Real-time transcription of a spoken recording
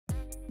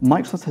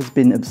Microsoft has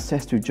been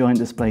obsessed with giant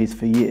displays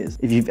for years.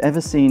 If you've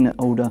ever seen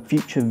older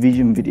Future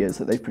Vision videos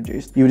that they've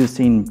produced, you would have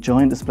seen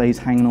giant displays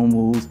hanging on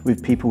walls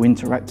with people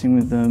interacting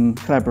with them,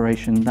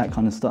 collaboration, that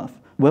kind of stuff.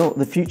 Well,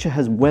 the future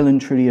has well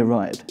and truly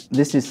arrived.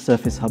 This is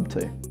Surface Hub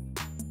 2.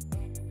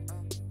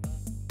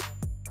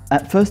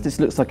 At first this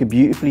looks like a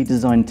beautifully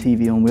designed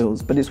TV on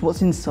wheels, but it's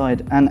what's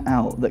inside and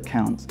out that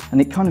counts.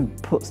 And it kind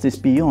of puts this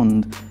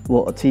beyond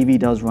what a TV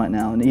does right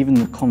now and even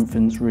the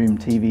conference room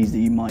TVs that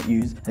you might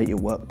use at your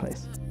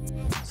workplace.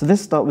 So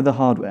let's start with the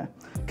hardware.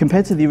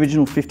 Compared to the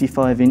original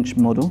 55-inch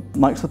model,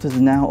 Microsoft has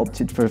now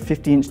opted for a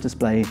 50-inch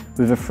display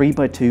with a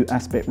 3:2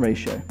 aspect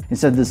ratio,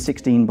 instead of the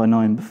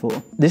 16:9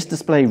 before. This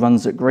display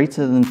runs at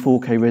greater than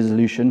 4K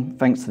resolution,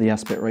 thanks to the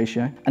aspect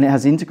ratio, and it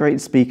has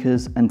integrated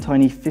speakers and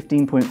tiny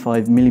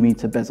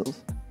 15.5mm bezels.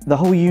 The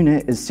whole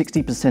unit is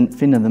 60%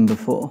 thinner than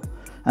before,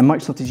 and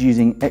Microsoft is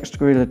using extra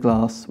Gorilla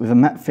Glass with a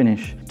matte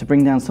finish to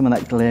bring down some of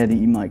that glare that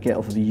you might get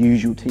off of the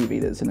usual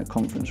TV that's in a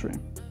conference room.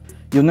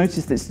 You'll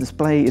notice this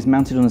display is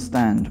mounted on a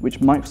stand, which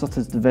Microsoft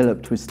has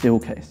developed with steel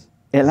case.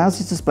 It allows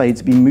this display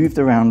to be moved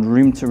around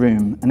room to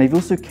room, and they've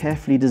also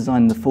carefully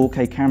designed the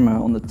 4K camera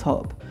on the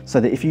top, so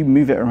that if you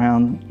move it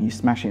around, you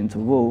smash it into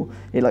a wall,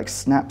 it like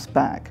snaps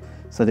back,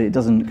 so that it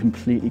doesn't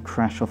completely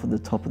crash off of the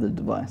top of the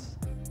device.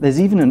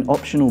 There's even an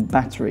optional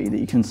battery that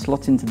you can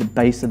slot into the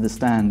base of the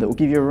stand that will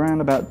give you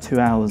around about 2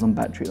 hours on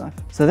battery life.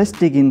 So let's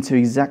dig into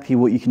exactly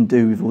what you can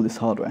do with all this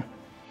hardware.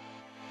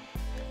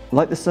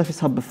 Like the Surface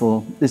Hub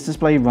before, this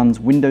display runs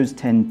Windows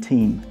 10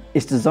 Team.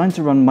 It's designed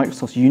to run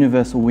Microsoft's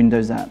universal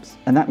Windows apps,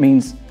 and that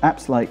means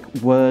apps like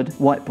Word,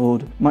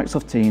 Whiteboard,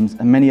 Microsoft Teams,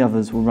 and many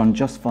others will run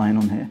just fine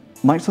on here.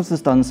 Microsoft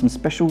has done some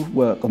special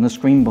work on the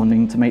screen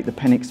bonding to make the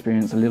pen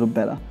experience a little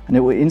better, and it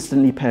will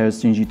instantly pair as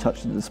soon as you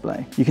touch the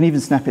display. You can even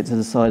snap it to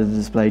the side of the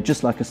display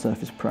just like a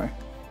Surface Pro.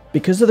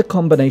 Because of the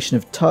combination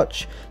of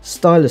touch,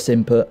 stylus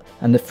input,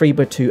 and the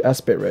 3:2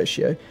 aspect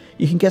ratio,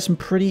 you can get some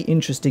pretty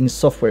interesting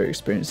software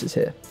experiences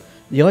here.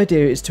 The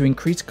idea is to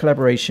increase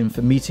collaboration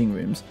for meeting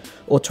rooms,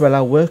 or to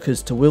allow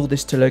workers to wheel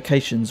this to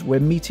locations where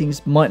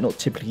meetings might not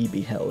typically be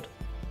held.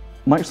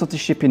 Microsoft is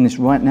shipping this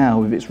right now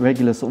with its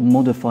regular sort of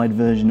modified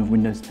version of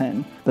Windows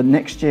 10, but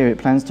next year it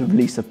plans to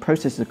release a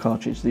processor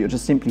cartridge that you'll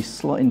just simply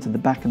slot into the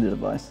back of the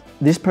device.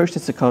 This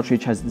processor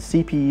cartridge has the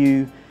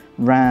CPU,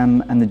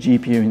 RAM and the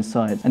GPU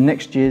inside, and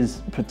next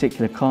year's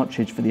particular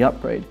cartridge for the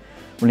upgrade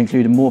will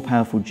include a more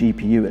powerful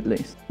GPU at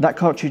least. That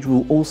cartridge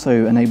will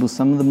also enable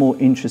some of the more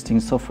interesting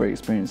software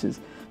experiences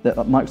that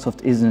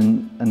Microsoft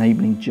isn't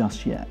enabling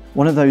just yet.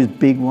 One of those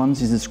big ones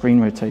is the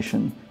screen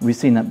rotation. We've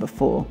seen that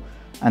before.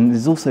 And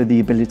there's also the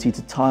ability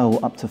to tile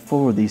up to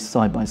 4 of these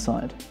side by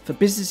side. For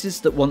businesses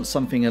that want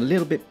something a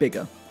little bit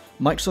bigger,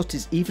 Microsoft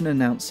is even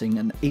announcing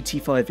an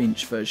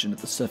 85-inch version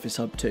of the Surface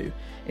Hub 2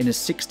 in a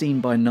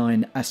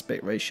 16:9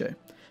 aspect ratio,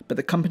 but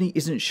the company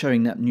isn't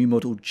showing that new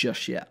model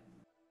just yet.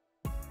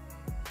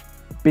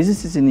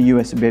 Businesses in the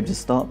US will be able to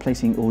start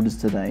placing orders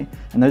today,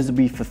 and those will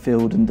be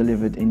fulfilled and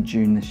delivered in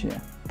June this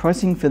year.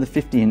 Pricing for the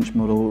 50-inch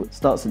model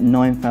starts at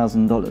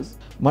 $9,000.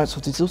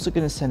 Microsoft is also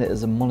going to send it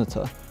as a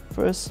monitor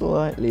for a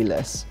slightly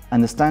less,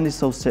 and the stand is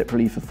sold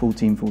separately for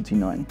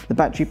 $1,449. The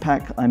battery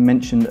pack I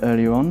mentioned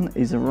earlier on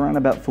is around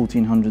about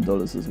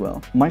 $1,400 as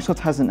well. Microsoft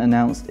hasn't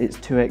announced its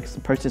 2X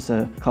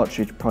processor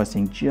cartridge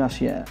pricing just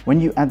yet. When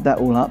you add that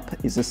all up,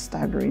 it's a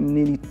staggering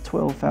nearly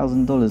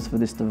 $12,000 for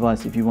this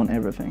device if you want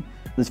everything.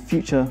 The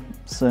future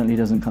certainly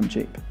doesn't come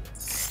cheap.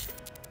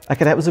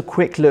 Okay, that was a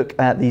quick look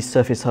at the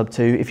Surface Hub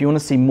 2. If you want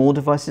to see more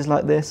devices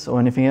like this or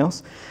anything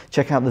else,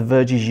 check out The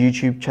Verge's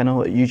YouTube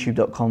channel at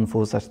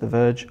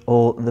youtube.com/TheVerge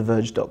or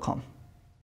TheVerge.com.